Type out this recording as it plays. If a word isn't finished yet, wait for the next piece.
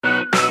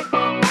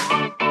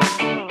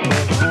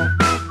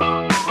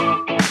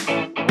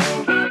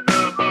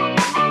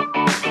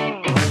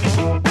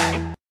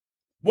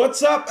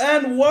What's up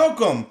and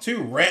welcome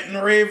to Rant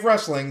and Rave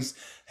Wrestling's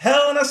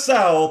Hell in a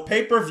Cell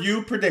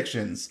pay-per-view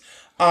predictions.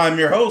 I'm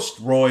your host,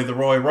 Roy the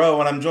Roy Rowe,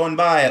 and I'm joined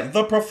by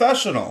the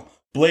professional,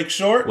 Blake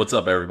Short. What's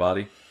up,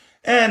 everybody?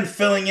 And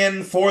filling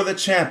in for the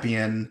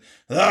champion,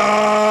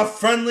 the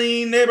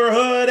friendly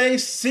neighborhood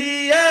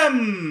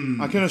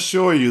ACM. I can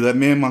assure you that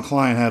me and my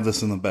client have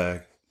this in the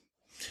bag.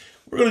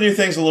 We're going to do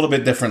things a little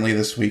bit differently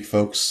this week,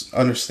 folks.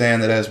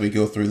 Understand that as we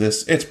go through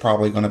this, it's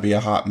probably going to be a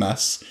hot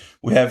mess.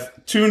 We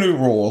have two new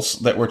rules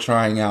that we're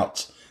trying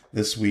out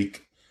this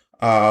week.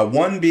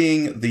 One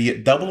being the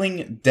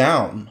doubling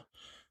down.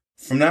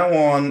 From now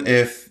on,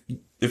 if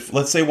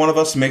let's say one of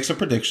us makes a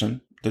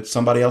prediction that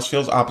somebody else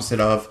feels opposite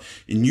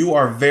of, and you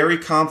are very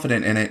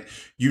confident in it,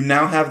 you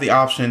now have the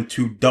option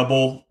to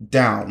double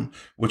down,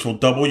 which will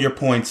double your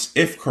points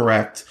if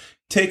correct,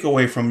 take one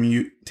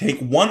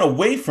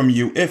away from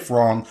you if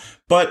wrong.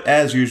 But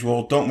as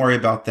usual, don't worry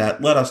about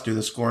that. Let us do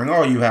the scoring.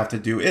 All you have to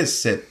do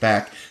is sit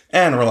back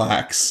and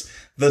relax.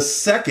 The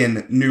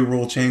second new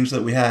rule change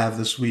that we have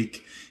this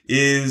week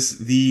is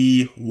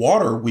the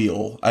water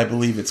wheel, I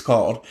believe it's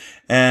called.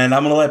 And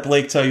I'm going to let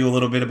Blake tell you a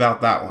little bit about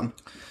that one.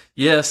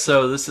 Yeah,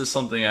 so this is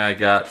something I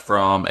got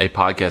from a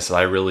podcast that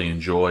I really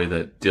enjoy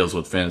that deals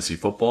with fantasy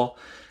football.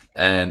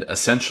 And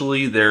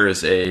essentially, there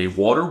is a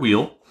water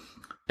wheel.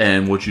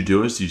 And what you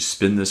do is you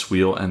spin this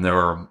wheel, and there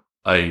are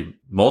a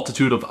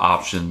multitude of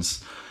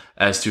options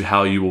as to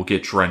how you will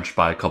get drenched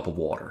by a cup of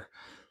water.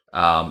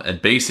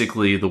 And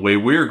basically, the way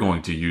we're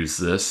going to use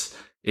this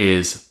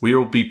is we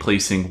will be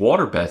placing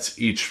water bets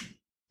each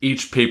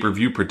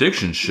pay-per-view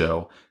prediction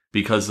show,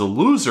 because the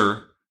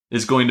loser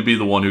is going to be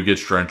the one who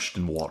gets drenched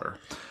in water.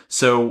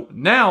 So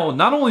now,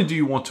 not only do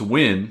you want to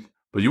win,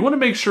 but you want to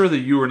make sure that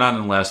you are not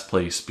in last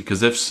place,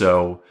 because if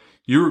so,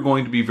 you are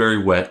going to be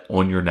very wet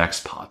on your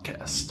next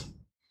podcast.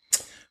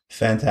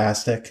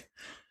 Fantastic.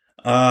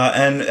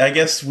 And I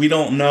guess we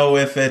don't know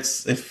if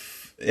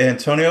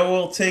Antonio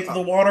will take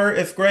the water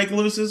if Greg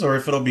loses, or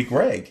if it'll be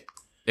Greg.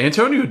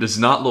 Antonio does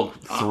not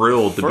look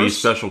thrilled to be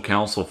special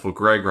counsel for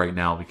Greg right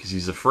now, because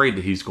he's afraid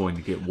that he's going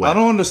to get wet. I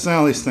don't understand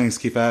how these things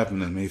keep happening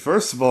to me.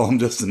 First of all, I'm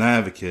just an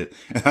advocate,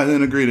 and I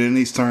didn't agree to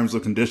any terms or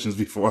conditions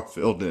before I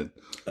filled in.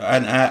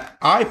 And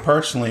I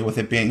personally, with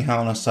it being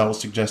Hell in a Cell,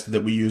 suggested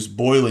that we use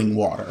boiling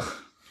water.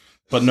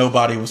 But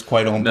nobody was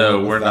quite on board.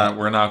 No, we're not.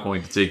 We're not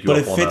going to take you but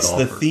up on that offer.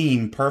 But it fits the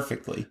theme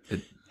perfectly.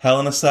 Hell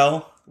in a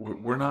Cell.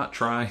 We're not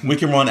trying. We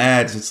can run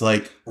ads. It's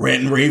like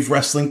Rant and Rave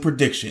Wrestling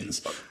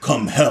predictions.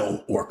 Come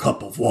hell or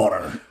cup of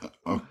water.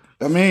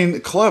 I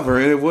mean, clever.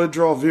 It would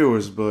draw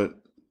viewers, but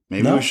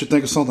maybe we should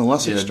think of something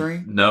less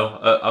extreme. No,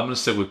 I'm going to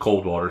stick with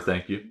cold water.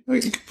 Thank you.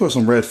 You could put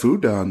some red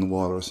food down in the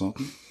water or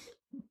something.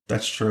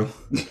 That's true.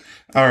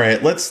 All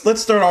right, let's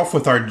start off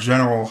with our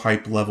general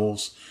hype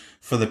levels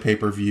for the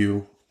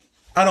pay-per-view.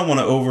 I don't want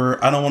to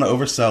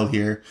oversell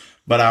here,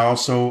 but I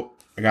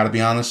got to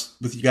be honest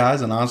with you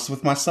guys and honest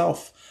with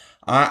myself.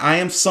 I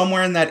am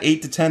somewhere in that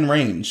 8 to 10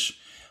 range.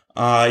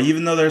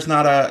 Even though there's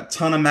not a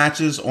ton of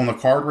matches on the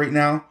card right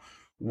now,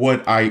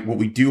 what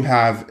we do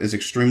have is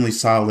extremely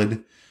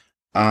solid.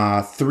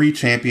 3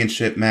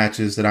 championship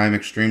matches that I'm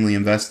extremely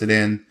invested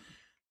in.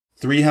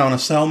 3 Hell in a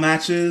Cell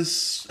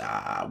matches.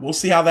 We'll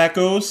see how that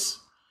goes.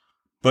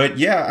 But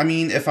yeah, I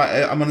mean, if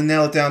I'm gonna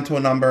nail it down to a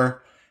number,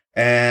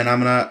 and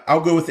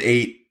I'll go with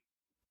 8.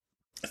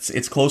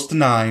 It's close to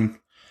 9.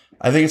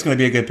 I think it's going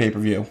to be a good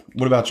pay-per-view.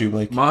 What about you,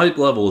 Blake? My hype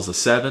level is a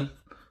 7,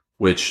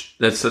 which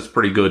that's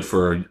pretty good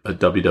for a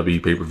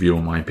WWE pay-per-view,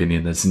 in my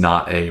opinion. That's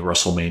not a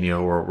WrestleMania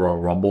or a Royal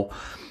Rumble.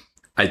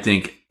 I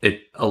think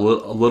a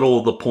little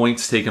of the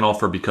points taken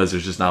off are because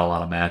there's just not a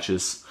lot of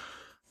matches.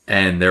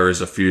 And there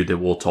is a feud that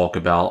we'll talk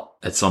about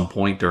at some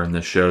point during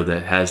this show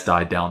that has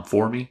died down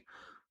for me.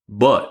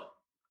 But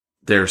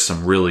there's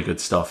some really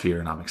good stuff here,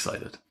 and I'm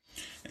excited.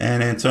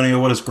 And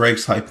Antonio, what is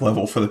Greg's hype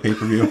level for the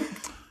pay-per-view?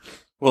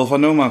 Well, if I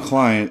know my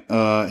client,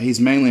 he's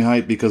mainly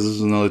hyped because this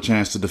is another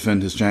chance to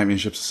defend his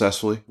championship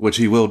successfully, which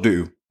he will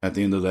do at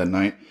the end of that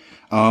night.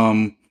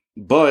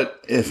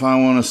 But if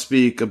I want to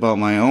speak about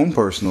my own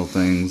personal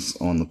things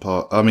on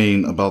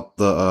about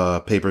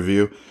the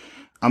pay-per-view,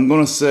 I'm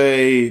going to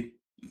say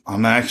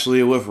I'm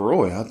actually with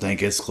Roy. I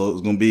think it's close.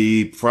 It's going to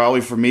be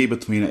probably for me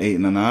between an 8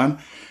 and a 9.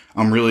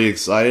 I'm really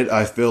excited.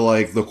 I feel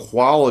like the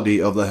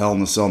quality of the Hell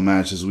in a Cell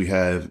matches we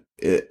have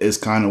is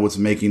kind of what's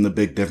making the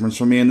big difference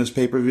for me in this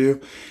pay-per-view.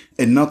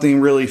 And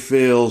nothing really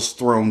feels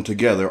thrown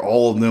together.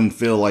 All of them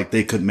feel like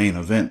they could main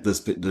event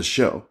this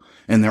show.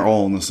 And they're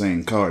all on the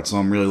same card. So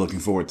I'm really looking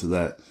forward to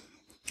that.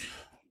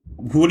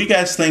 Who do you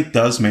guys think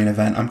does main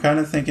event? I'm kind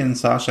of thinking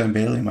Sasha and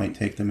Bayley might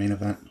take the main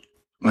event.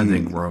 I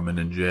think Roman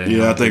and Jay.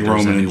 Yeah, I think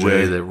Roman and Jay.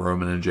 Way that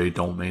Roman and Jay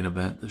don't main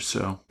event this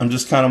show. I'm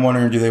just kind of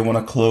wondering, do they want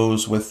to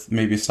close with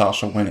maybe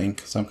Sasha winning?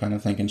 Because I'm kind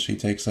of thinking she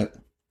takes it.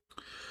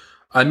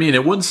 I mean,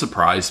 it wouldn't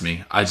surprise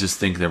me. I just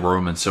think that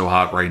Roman's so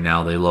hot right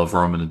now. They love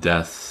Roman to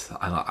death.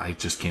 I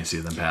just can't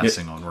see them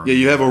passing on Roman. Yeah,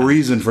 you have a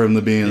reason for him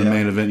to be in the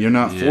main event. You're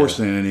not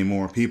forcing it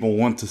anymore. People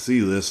want to see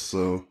this,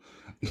 so...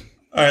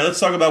 All right, let's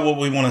talk about what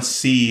we want to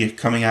see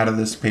coming out of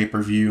this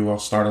pay-per-view. I'll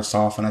start us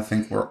off, and I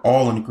think we're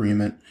all in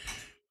agreement.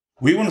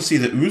 We want to see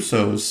the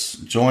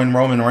Usos join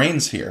Roman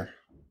Reigns here.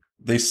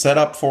 They set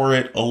up for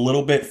it a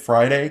little bit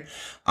Friday.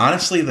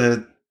 Honestly,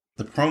 the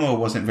promo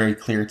wasn't very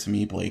clear to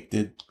me, Blake.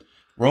 Did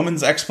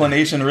Roman's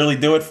explanation really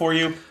do it for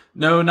you?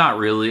 No, not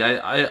really.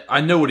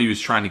 I know what he was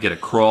trying to get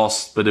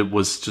across, but it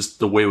was just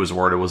the way it was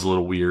worded was a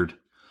little weird.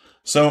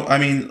 So, I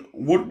mean,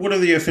 what are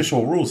the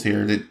official rules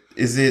here?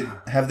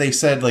 Have they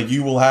said, like,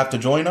 you will have to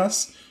join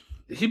us?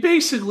 He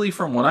basically,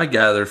 from what I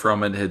gather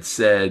from it, had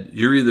said,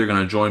 you're either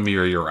going to join me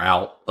or you're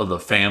out of the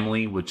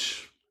family,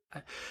 which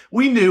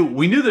we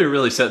knew they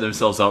really set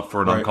themselves up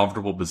for an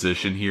uncomfortable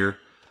position here.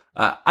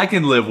 I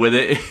can live with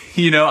it.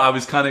 I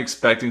was kind of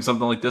expecting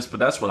something like this, but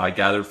that's what I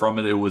gathered from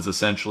it. It was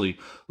essentially,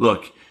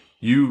 look,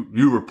 you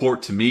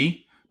report to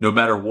me no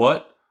matter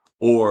what,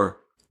 or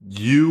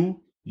your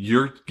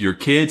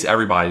kids,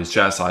 everybody's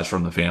chastised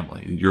from the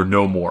family. You're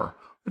no more,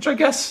 which I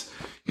guess,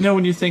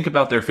 when you think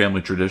about their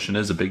family tradition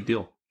is a big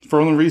deal.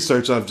 From the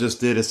research I've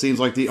just did, it seems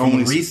like the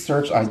only at his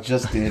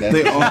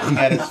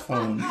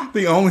phone.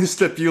 The only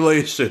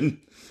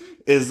stipulation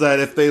is that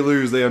if they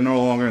lose, they are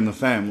no longer in the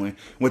family,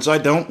 which I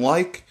don't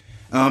like.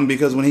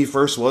 Because when he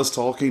first was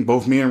talking,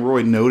 both me and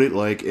Roy noted,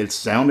 like, it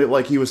sounded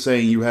like he was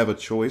saying you have a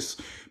choice.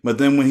 But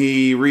then when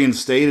he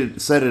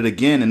said it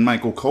again, and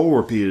Michael Cole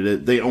repeated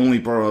it, they only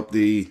brought up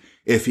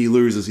if he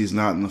loses, he's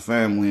not in the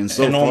family. And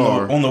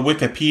on the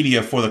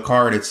Wikipedia for the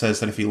card, it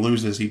says that if he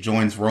loses, he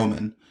joins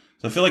Roman.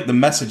 So I feel like the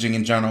messaging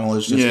in general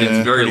is just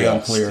it's very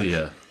unclear.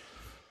 Yeah.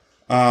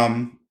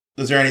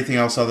 Is there anything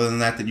else other than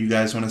that you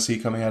guys want to see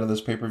coming out of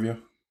this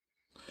pay-per-view?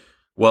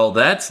 Well,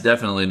 that's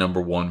definitely number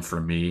one for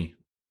me.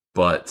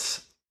 But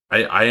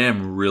I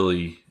am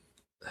really,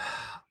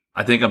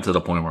 I think I'm to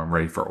the point where I'm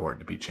ready for Orton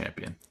to be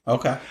champion.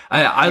 Okay.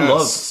 I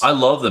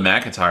love the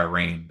McIntyre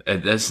reign.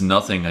 That's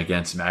nothing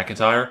against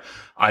McIntyre.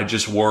 I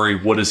just worry,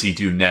 what does he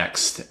do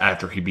next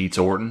after he beats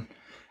Orton?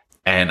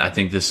 And I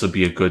think this would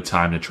be a good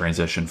time to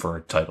transition for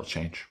a title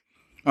change.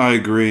 I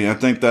agree. I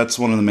think that's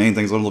one of the main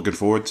things I'm looking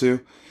forward to.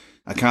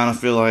 I kind of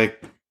feel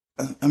like,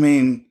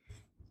 I'm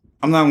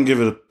not going to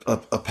give it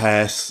a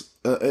pass.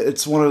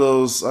 It's one of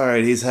those, all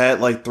right, he's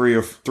had like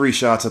three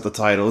shots at the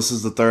title. This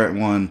is the third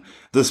one.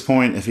 At this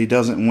point, if he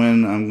doesn't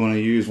win, I'm going to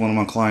use one of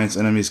my client's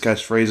enemies'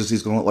 catchphrases.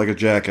 He's going to look like a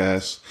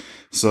jackass.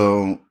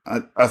 So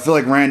I feel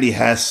like Randy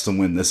has to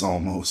win this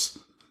almost.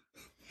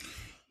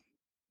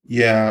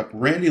 Yeah,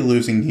 Randy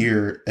losing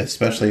here,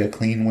 especially a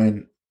clean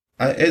win,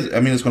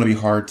 it's going to be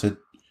hard to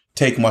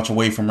take much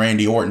away from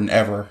Randy Orton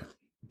ever,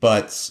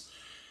 but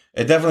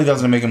it definitely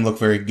doesn't make him look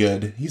very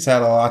good. He's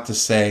had a lot to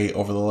say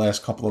over the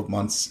last couple of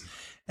months,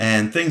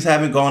 and things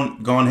haven't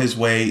gone his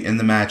way in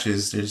the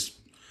matches. There's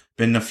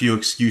been a few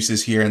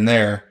excuses here and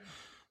there.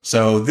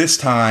 So this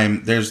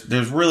time, there's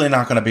really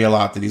not going to be a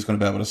lot that he's going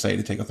to be able to say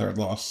to take a third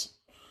loss.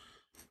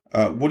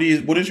 What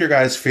is your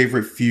guys'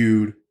 favorite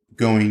feud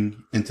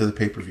going into the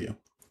pay-per-view?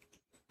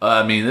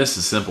 This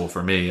is simple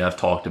for me. I've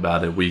talked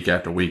about it week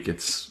after week.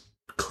 It's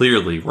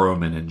clearly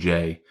Roman and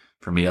Jay.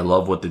 For me, I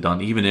love what they've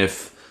done. Even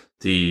if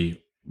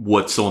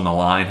what's on the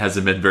line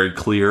hasn't been very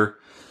clear,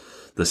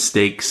 the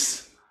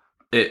stakes,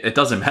 it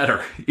doesn't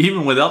matter.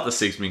 Even without the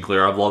stakes being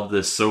clear, I've loved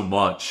this so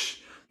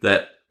much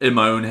that in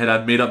my own head,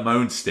 I've made up my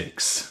own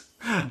stakes.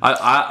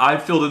 I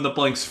filled in the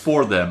blanks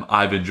for them.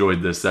 I've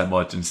enjoyed this that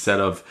much instead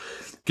of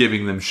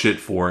giving them shit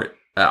for it.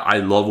 I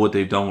love what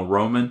they've done with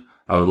Roman.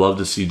 I would love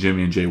to see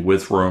Jimmy and Jay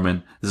with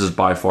Roman. This has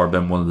by far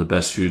been one of the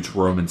best feuds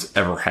Roman's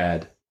ever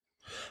had.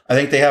 I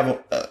think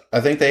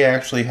they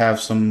actually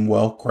have some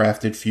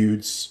well-crafted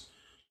feuds,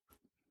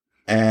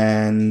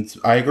 and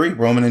I agree.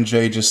 Roman and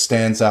Jay just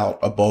stands out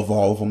above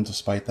all of them.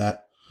 Despite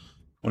that,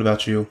 what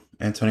about you,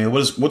 Antonio?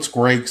 What's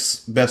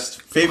Greg's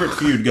favorite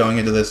feud going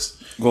into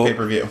this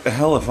pay-per-view?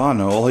 Hell if I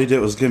know. All he did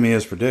was give me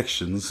his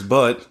predictions,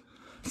 but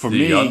for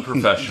me,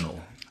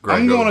 unprofessional.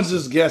 I'm going to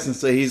just guess and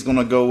say he's going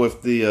to go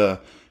with the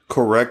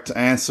correct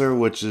answer,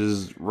 which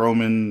is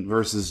Roman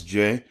versus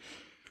Jay.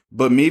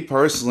 But me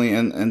personally,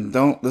 and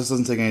this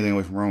doesn't take anything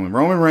away from Roman.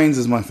 Roman Reigns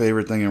is my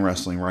favorite thing in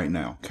wrestling right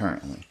now,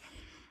 currently.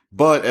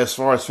 But as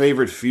far as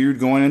favorite feud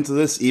going into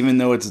this, even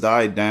though it's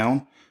died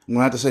down, I'm going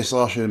to have to say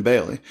Sasha and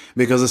Bayley.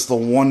 Because it's the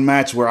one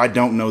match where I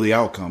don't know the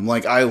outcome.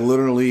 Like, I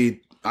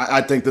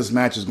think this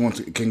match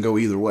can go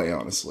either way,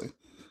 honestly.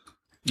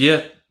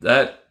 Yeah,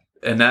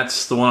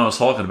 that's the one I was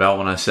talking about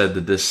when I said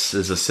that this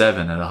is a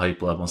 7 at a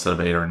hype level instead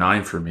of 8 or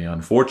 9 for me.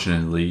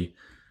 Unfortunately,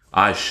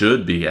 I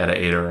should be at an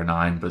 8 or a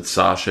 9, but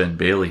Sasha and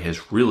Bayley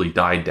has really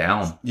died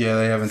down. Yeah,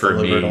 they haven't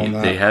delivered on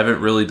that. They haven't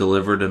really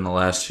delivered in the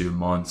last 2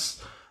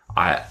 months.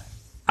 I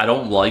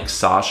don't like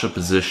Sasha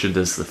positioned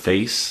as the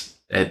face.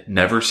 It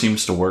never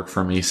seems to work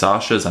for me.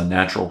 Sasha is a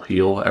natural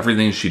heel.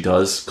 Everything she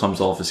does comes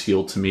off as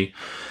heel to me.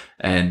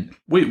 And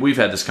we've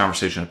had this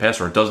conversation in the past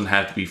where it doesn't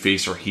have to be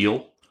face or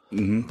heel.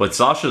 Mm-hmm. But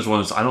Sasha is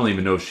one of those, I don't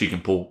even know if she can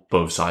pull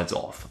both sides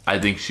off. I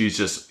think she's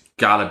just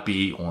gotta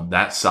be on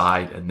that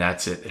side, and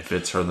that's it. If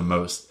it's her the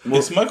most,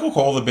 Is Michael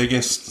Cole the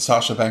biggest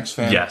Sasha Banks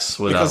fan? Yes,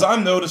 because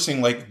I'm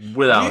noticing we've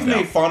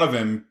made fun of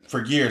him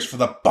for years for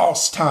the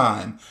boss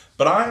time,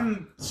 but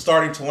I'm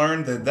starting to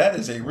learn that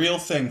is a real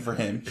thing for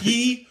him.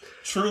 He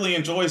truly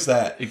enjoys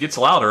that. It gets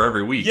louder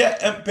every week. Yeah,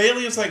 and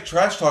Bailey is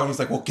trash talking. He's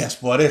like, well,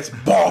 guess what? It's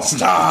boss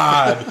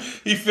time.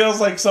 He feels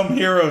like some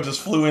hero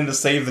just flew in to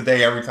save the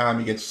day every time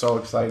he gets so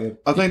excited.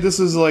 I think this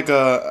is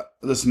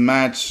this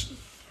match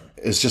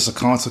is just a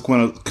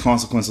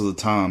consequence of the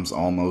times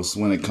almost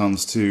when it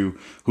comes to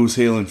who's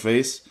heel and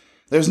face.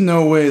 There's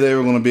no way they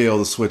were going to be able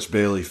to switch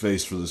Bailey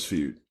face for this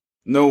feud.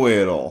 No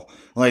way at all.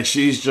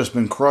 She's just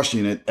been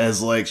crushing it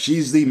as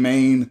she's the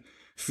main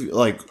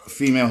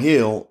female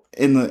heel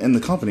in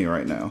the company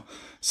right now.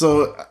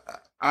 So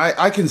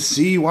I can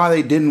see why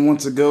they didn't want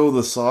to go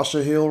the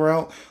Sasha heel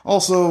route.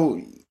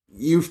 Also,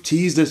 you've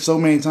teased it so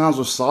many times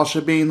with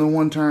Sasha being the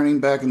one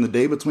turning back in the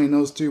day between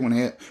those two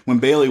when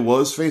Bailey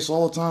was face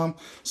all the time.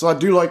 So I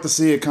do like to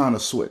see it kind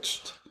of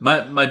switched.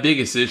 My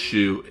biggest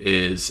issue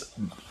is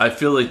I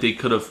feel like they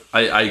could have.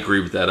 I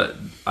agree with that.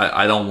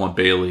 I don't want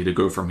Bailey to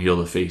go from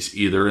heel to face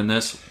either in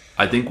this.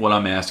 I think what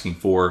I'm asking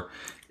for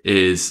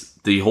is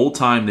the whole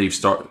time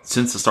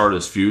since the start of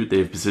this feud,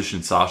 they've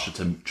positioned Sasha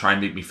to try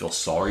and make me feel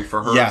sorry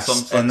for her in some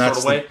sort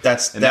of way.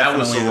 That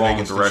was the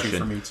wrong direction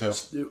for me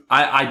too.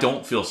 I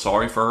don't feel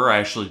sorry for her. I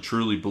actually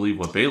truly believe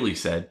what Bailey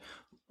said,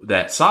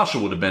 that Sasha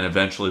would have been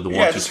eventually the one to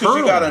turn. Yeah, just because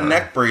you got a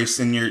neck brace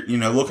and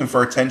you're looking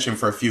for attention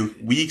for a few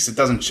weeks, it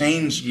doesn't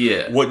change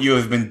what you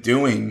have been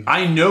doing.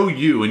 I know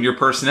you and your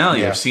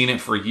personality. I've seen it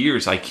for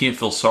years. I can't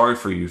feel sorry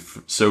for you.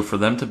 So for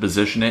them to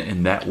position it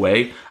in that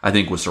way, I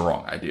think was the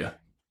wrong idea.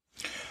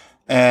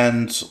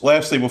 And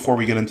lastly, before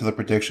we get into the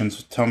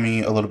predictions, tell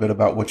me a little bit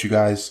about what you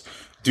guys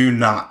do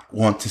not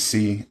want to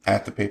see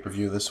at the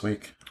pay-per-view this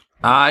week.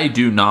 I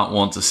do not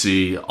want to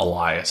see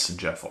Elias and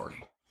Jeff Hardy.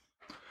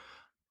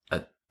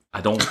 I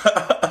don't.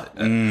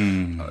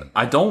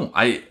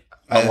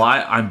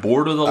 I'm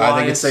bored of Elias. I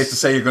think it's safe to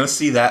say you're going to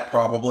see that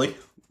probably.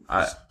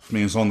 I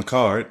mean, it's on the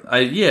card.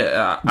 I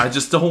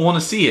just don't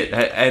want to see it,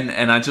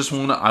 and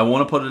I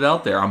want to put it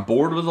out there. I'm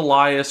bored with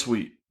Elias.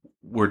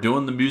 We're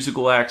doing the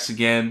musical acts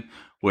again,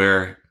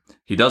 where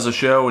he does a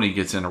show and he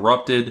gets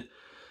interrupted.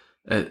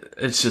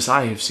 It's just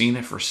I have seen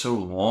it for so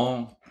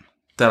long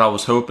that I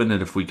was hoping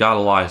that if we got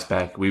Elias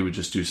back, we would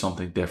just do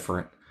something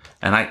different.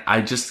 And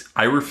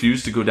I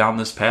refuse to go down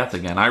this path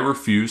again. I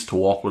refuse to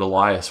walk with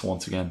Elias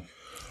once again.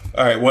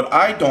 All right, what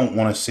I don't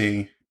want to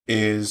see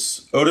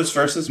is Otis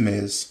versus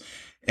Miz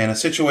in a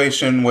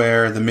situation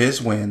where the Miz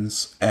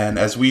wins. And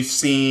as we've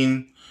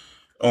seen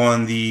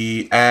on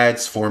the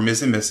ads for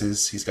Miz and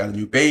Mrs., he's got a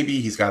new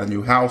baby, he's got a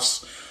new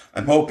house.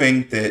 I'm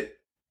hoping that,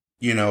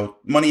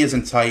 money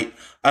isn't tight.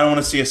 I don't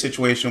want to see a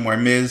situation where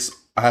Miz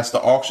has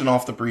to auction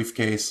off the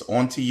briefcase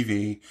on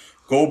TV,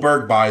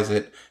 Goldberg buys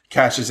it,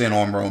 cashes in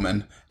on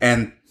Roman,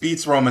 and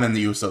beats Roman and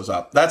the Usos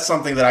up. That's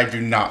something that I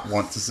do not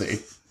want to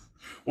see.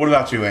 What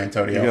about you,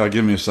 Antonio? You gotta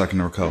give me a second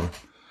to recover.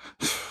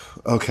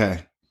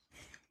 Okay.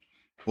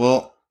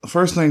 Well,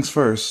 first things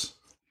first.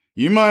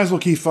 You might as well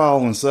keep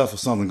following Seth or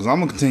something, because I'm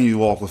going to continue to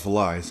walk with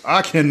Elias.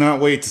 I cannot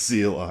wait to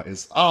see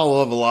Elias. I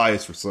love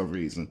Elias for some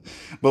reason.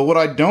 But what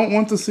I don't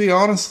want to see,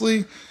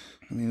 honestly,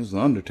 is The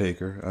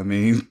Undertaker. I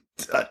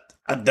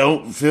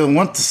don't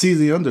want to see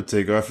The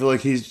Undertaker. I feel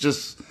like he's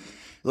just,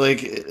 I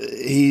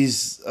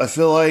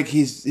feel like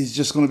he's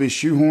just going to be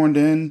shoehorned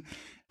in.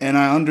 And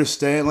I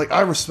understand,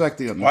 I respect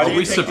The Undertaker. Why do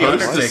you think The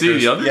Undertaker?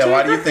 Yeah,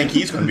 why do you think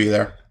he's going to be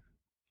there?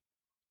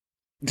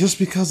 Just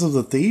because of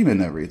the theme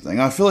and everything.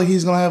 I feel like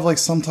he's going to have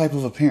some type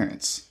of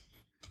appearance.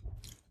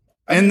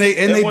 And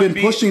they've been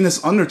pushing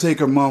this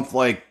Undertaker month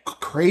like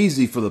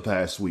crazy for the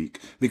past week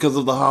because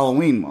of the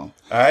Halloween month.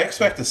 I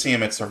expect to see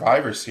him at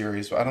Survivor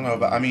Series, but I don't know.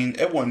 But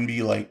it wouldn't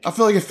be I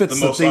feel like it fits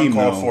the theme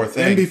uncalled for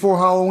thing. And before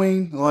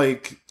Halloween,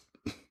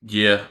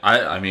 Yeah,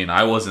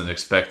 I wasn't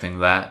expecting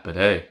that, but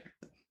hey,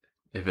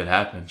 if it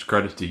happens,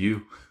 credit to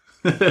you.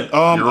 You're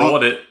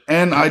on it.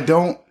 And I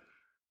don't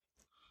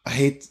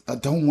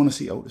want to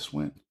see Otis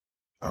win.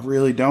 I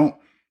really don't.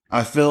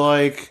 I feel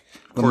like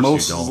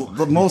Miz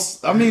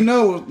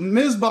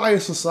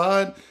bias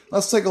aside,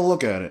 let's take a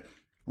look at it.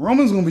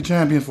 Roman's going to be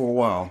champion for a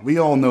while. We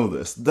all know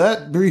this.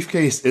 That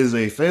briefcase is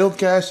a failed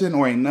cash-in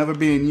or ain't never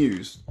being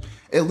used.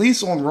 At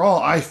least on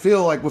Raw, I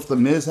feel like with the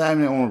Miz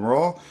having it on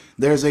Raw,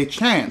 there's a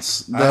chance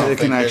that it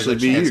can actually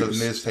be used. I don't think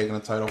there's a chance of Miz taking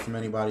a title from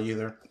anybody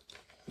either.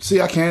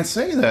 See, I can't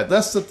say that.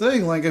 That's the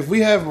thing. If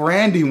we have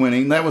Randy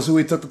winning, that was who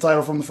he took the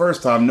title from the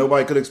first time.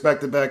 Nobody could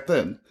expect it back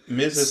then.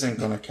 Miz isn't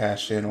going to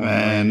cash in on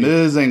Randy.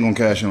 Miz ain't going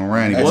to cash in on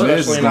Randy.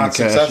 Miz is not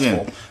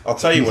successful. I'll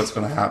tell you what's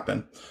going to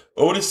happen.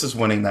 Otis is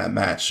winning that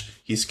match.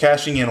 He's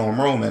cashing in on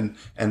Roman,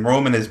 and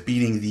Roman is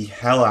beating the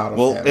hell out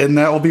of him. And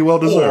that will be well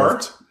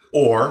deserved.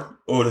 Or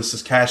Otis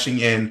is cashing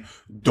in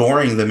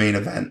during the main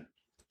event,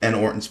 and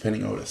Orton's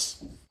pinning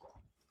Otis.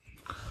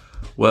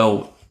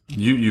 Well,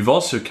 you've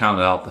also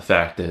counted out the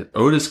fact that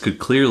Otis could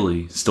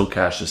clearly still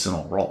cash this in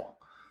on Raw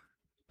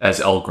as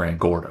El Gran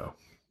Gordo.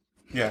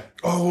 Yeah.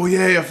 Oh,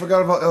 yeah, I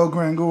forgot about El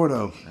Gran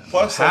Gordo.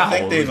 Plus, How? I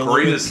think they've The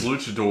greatest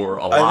luchador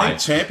I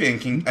alive.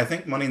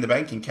 think Money in the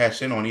Bank can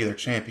cash in on either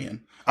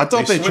champion. I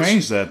thought they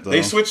changed that, though.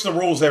 They switch the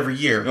rules every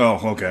year. Oh,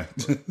 okay.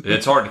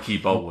 It's hard to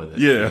keep up with it.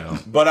 Yeah. You know?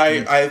 But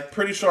I'm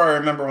pretty sure I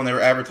remember when they were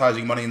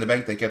advertising Money in the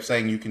Bank, they kept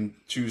saying you can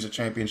choose a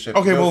championship.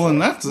 Okay, well, then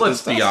Let's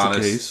be the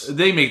honest. case.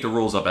 They make the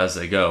rules up as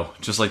they go.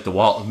 Just like the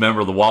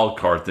wild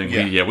card thing.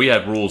 Yeah. We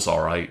had rules,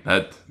 all right.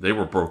 They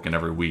were broken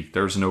every week.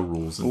 There's no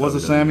rules. In Was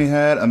it WWE. Sammy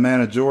had a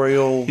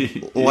managerial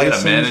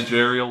license? A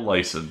managerial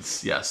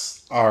license.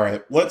 Yes. All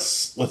right,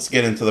 let's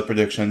get into the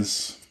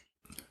predictions.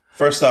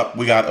 First up,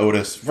 we got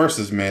Otis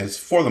versus Miz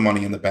for the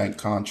Money in the Bank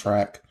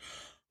contract.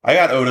 I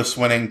got Otis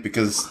winning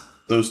because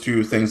those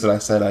two things that I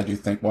said, I do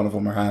think one of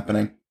them are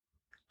happening.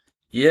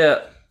 Yeah.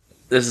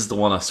 This is the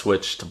one I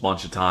switched a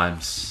bunch of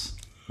times.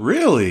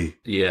 Really?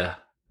 Yeah.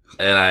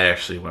 And I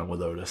actually went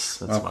with Otis.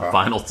 That's my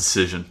final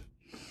decision.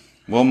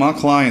 Well, my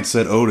client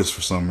said Otis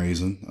for some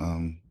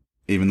reason,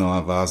 even though I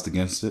advised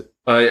against it.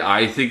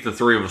 I think the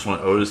three of us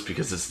went Otis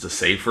because it's the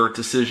safer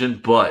decision,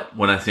 but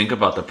when I think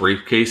about the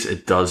briefcase,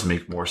 it does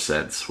make more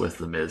sense with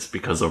The Miz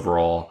because of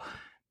Raw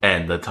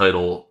and the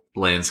title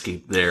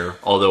landscape there.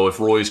 Although if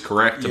Roy's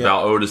correct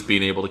about Otis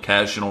being able to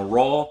cash in on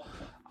Raw,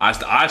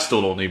 I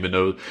still don't even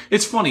know.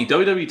 It's funny,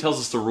 WWE tells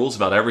us the rules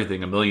about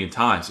everything a million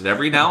times, and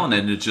every now and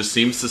then it just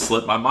seems to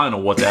slip my mind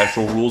on what the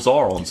actual rules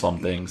are on some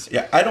things.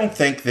 Yeah, I don't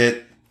think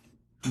that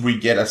we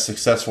get a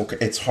successful...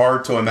 It's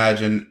hard to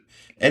imagine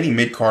any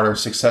mid-carder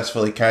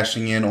successfully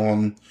cashing in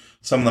on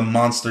some of the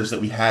monsters that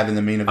we have in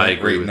the main event I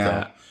agree right with now.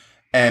 that.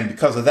 And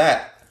because of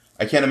that,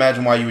 I can't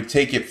imagine why you would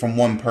take it from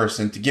one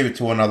person to give it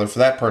to another for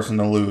that person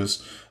to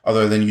lose,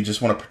 other than you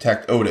just want to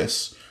protect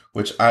Otis,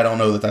 which I don't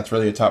know that that's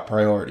really a top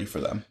priority for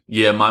them.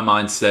 Yeah, my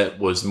mindset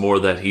was more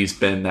that he's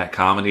been that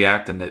comedy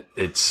act and that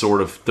it's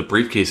sort of, the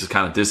briefcase has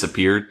kind of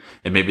disappeared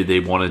and maybe they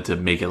wanted to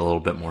make it a little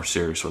bit more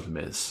serious with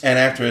Miz. And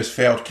after his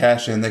failed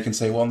cash in, they can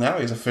say, well, now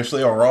he's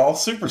officially a Raw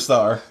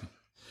superstar.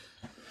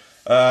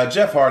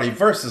 Jeff Hardy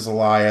versus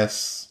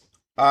Elias.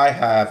 I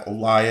have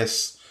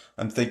Elias.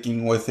 I'm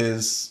thinking with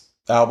his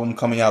album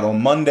coming out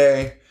on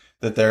Monday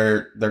that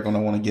they're going to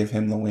want to give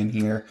him the win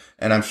here.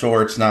 And I'm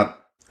sure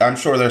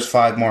there's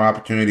 5 more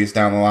opportunities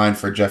down the line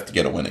for Jeff to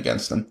get a win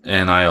against him.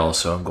 And I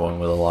also am going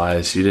with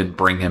Elias. You didn't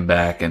bring him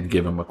back and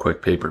give him a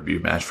quick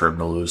pay-per-view match for him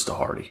to lose to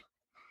Hardy.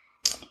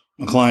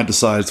 My client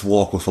decides to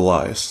walk with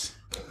Elias.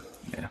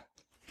 Yeah.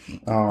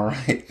 All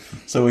right.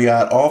 So we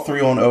got all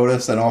 3 on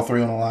Otis and all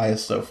 3 on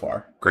Elias so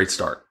far. Great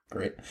start.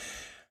 Great.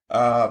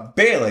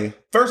 Bayley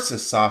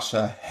versus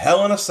Sasha,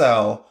 Hell in a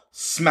Cell,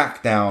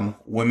 SmackDown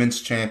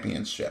Women's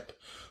Championship.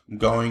 I'm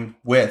going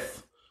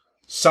with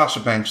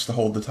Sasha Banks to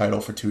hold the title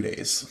for 2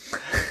 days.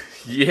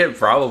 Yeah,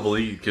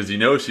 probably, because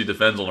she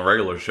defends on a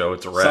regular show.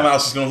 It's a wrap. Someone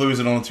else is going to lose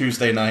it on a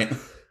Tuesday night.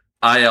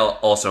 I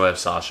also have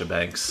Sasha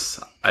Banks.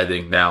 I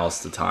think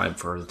now's the time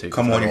for her to take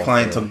Come the on, title your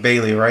client off took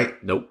Bayley,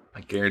 right? Nope,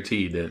 I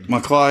guarantee you did. My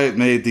client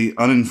made the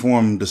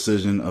uninformed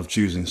decision of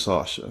choosing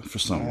Sasha for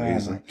some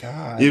reason. Oh, my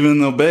God. Even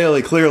though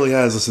Bayley clearly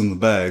has us in the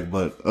bag,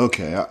 but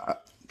okay, I'm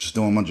just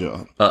doing my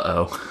job.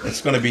 Uh-oh.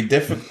 It's going to be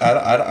different.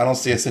 I don't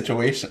see a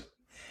situation.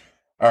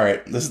 All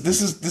right, this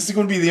is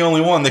going to be the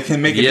only one that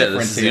can make a difference. Yeah,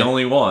 this is here. the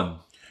only one.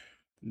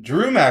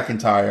 Drew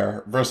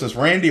McIntyre versus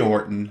Randy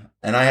Orton,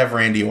 and I have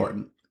Randy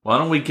Orton. Why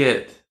don't we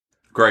get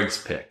Greg's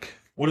pick?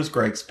 What is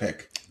Greg's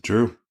pick?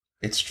 Drew.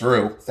 It's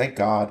Drew. Thank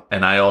God.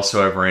 And I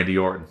also have Randy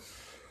Orton.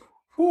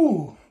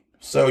 Whew.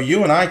 So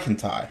you and I can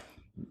tie.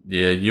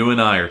 Yeah, you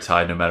and I are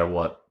tied no matter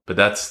what. But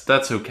that's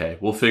okay.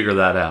 We'll figure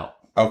that out.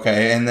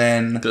 Okay, and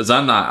then Because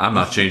I'm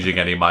not changing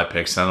any of my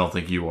picks. I don't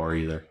think you are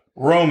either.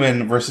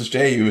 Roman versus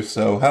Jey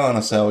Uso, Hell in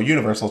a Cell,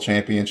 Universal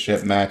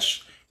Championship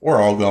match. We're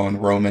all going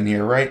Roman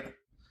here, right?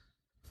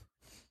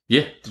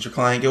 Yeah. Did your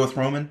client go with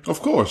Roman?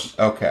 Of course.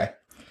 Okay.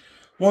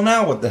 Well,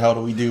 now what the hell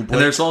do we do, Blake?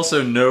 And there's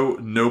also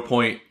no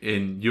point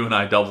in you and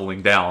I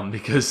doubling down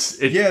because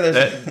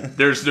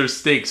there's no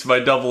stakes by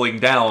doubling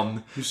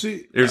down. You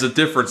see, There's a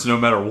difference no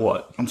matter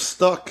what. I'm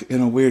stuck in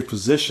a weird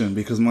position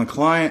because my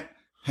client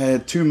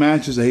had 2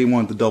 matches that he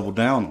wanted to double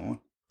down on.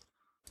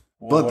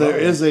 But there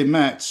is a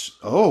match.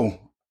 Oh,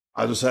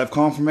 I just have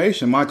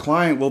confirmation. My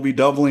client will be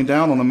doubling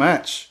down on a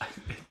match.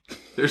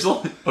 There's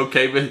only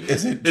okay, but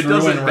Is it it Drew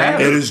doesn't and matter.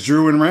 Randy? It is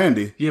Drew and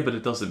Randy. Yeah, but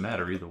it doesn't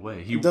matter either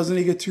way. Doesn't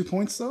he get 2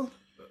 points though?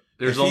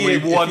 There's If he only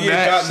had- one if he had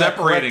match gotten that correct,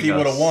 separating he us.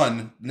 would have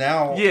won.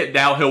 Now, Yeah,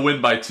 now he'll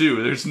win by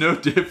 2. There's no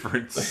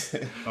difference.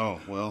 Oh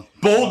well.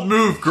 Bold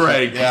move,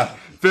 Greg. Yeah.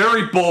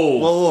 Very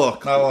bold. Well,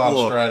 look. not a lot of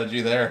Look.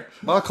 strategy there.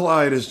 My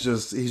client is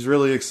just—he's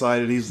really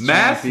excited. He's the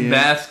Math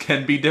champion.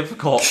 can be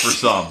difficult for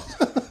some.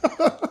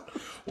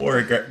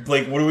 Or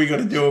Blake, what are we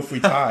going to do if we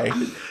tie?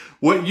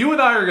 What you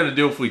and I are going to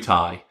do if we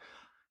tie,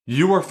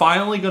 you are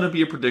finally going to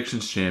be a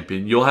predictions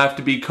champion. You'll have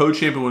to be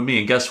co-champion with me.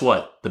 And guess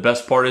what? The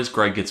best part is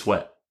Greg gets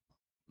wet.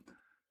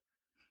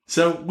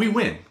 So we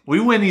win. We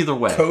win either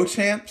way.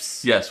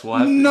 Co-champs? Yes, we'll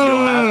have to,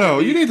 No.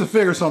 You need to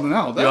figure something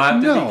out. You'll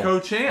have to no. be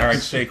co-champs. All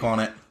right, shake on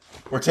it.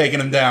 We're taking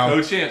him down.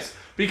 Co-champs.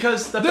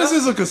 Because this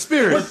is a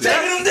conspiracy. We're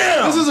taking them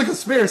down. This is a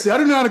conspiracy. I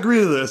do not agree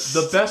to this.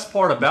 the best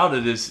part about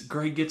it is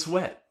Greg gets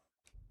wet.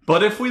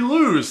 But if we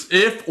lose,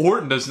 if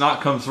Orton does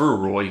not come through,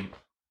 Roy,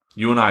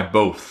 you and I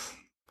both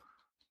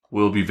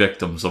will be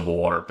victims of a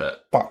water pit.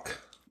 Fuck.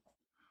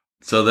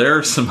 So there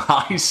are some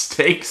high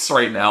stakes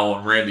right now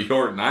on Randy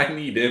Orton. I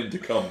need him to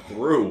come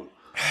through.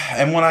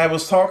 And when I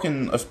was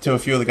talking to a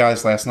few of the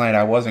guys last night,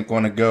 I wasn't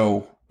going to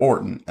go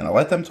Orton, and I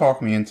let them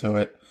talk me into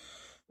it.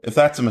 If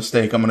that's a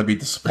mistake, I'm going to be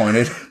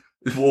disappointed.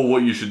 Well,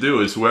 what you should do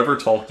is whoever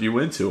talked you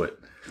into it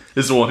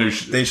is the one who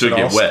should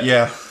get also, wet.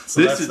 Yeah.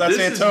 So that's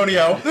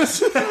Antonio.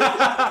 This is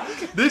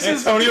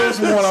Antonio's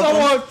one of them.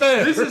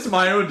 unfair. This is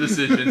my own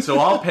decision, so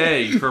I'll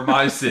pay for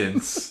my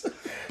sins.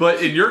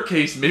 But in your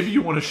case, maybe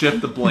you want to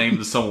shift the blame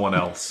to someone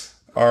else.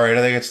 All right, I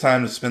think it's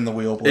time to spin the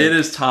wheel, Blake. It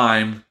is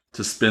time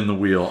to spin the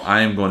wheel.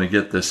 I am going to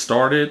get this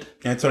started.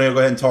 Antonio, go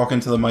ahead and talk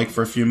into the mic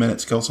for a few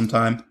minutes, kill some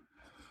time,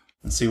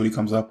 and see what he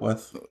comes up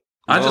with.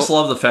 I just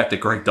love the fact that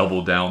Greg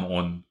doubled down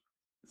on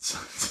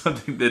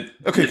something that...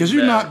 Okay, because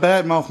you're not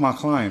badmouth my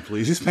client,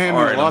 please. He's paying me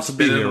lots of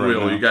spinning beer the right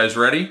wheel. now. You guys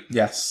ready?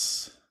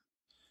 Yes.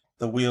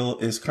 The wheel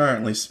is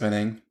currently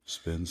spinning.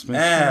 Spin, spin,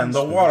 And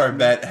the water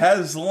bet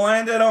has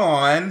landed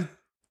on...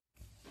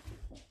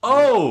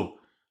 Oh!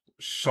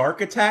 Shark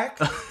Attack?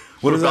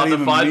 What does We're that about to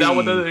even find out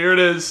what mean? here it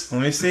is.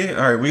 Let me see.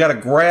 All right, we got a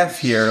graph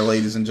here,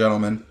 ladies and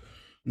gentlemen.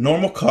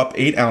 Normal cup,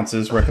 8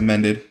 ounces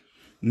recommended.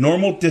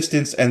 Normal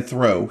distance and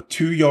throw,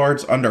 2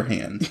 yards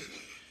underhand.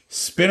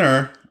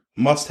 Spinner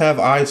must have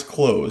eyes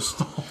closed.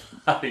 Oh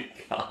my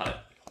god.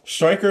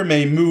 Striker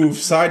may move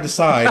side to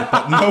side,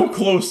 but no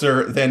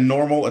closer than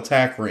normal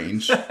attack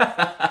range.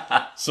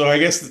 So I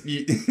guess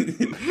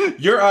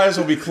your eyes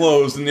will be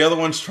closed, and the other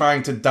one's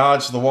trying to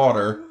dodge the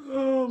water.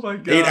 Oh my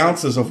god. 8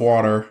 ounces of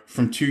water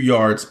from 2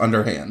 yards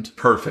underhand.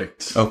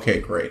 Perfect. Okay,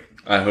 great.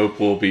 I hope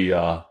we'll be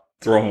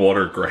throwing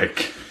water,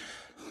 Greg.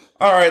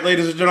 All right,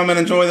 ladies and gentlemen,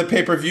 enjoy the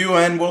pay-per-view,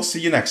 and we'll see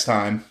you next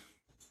time.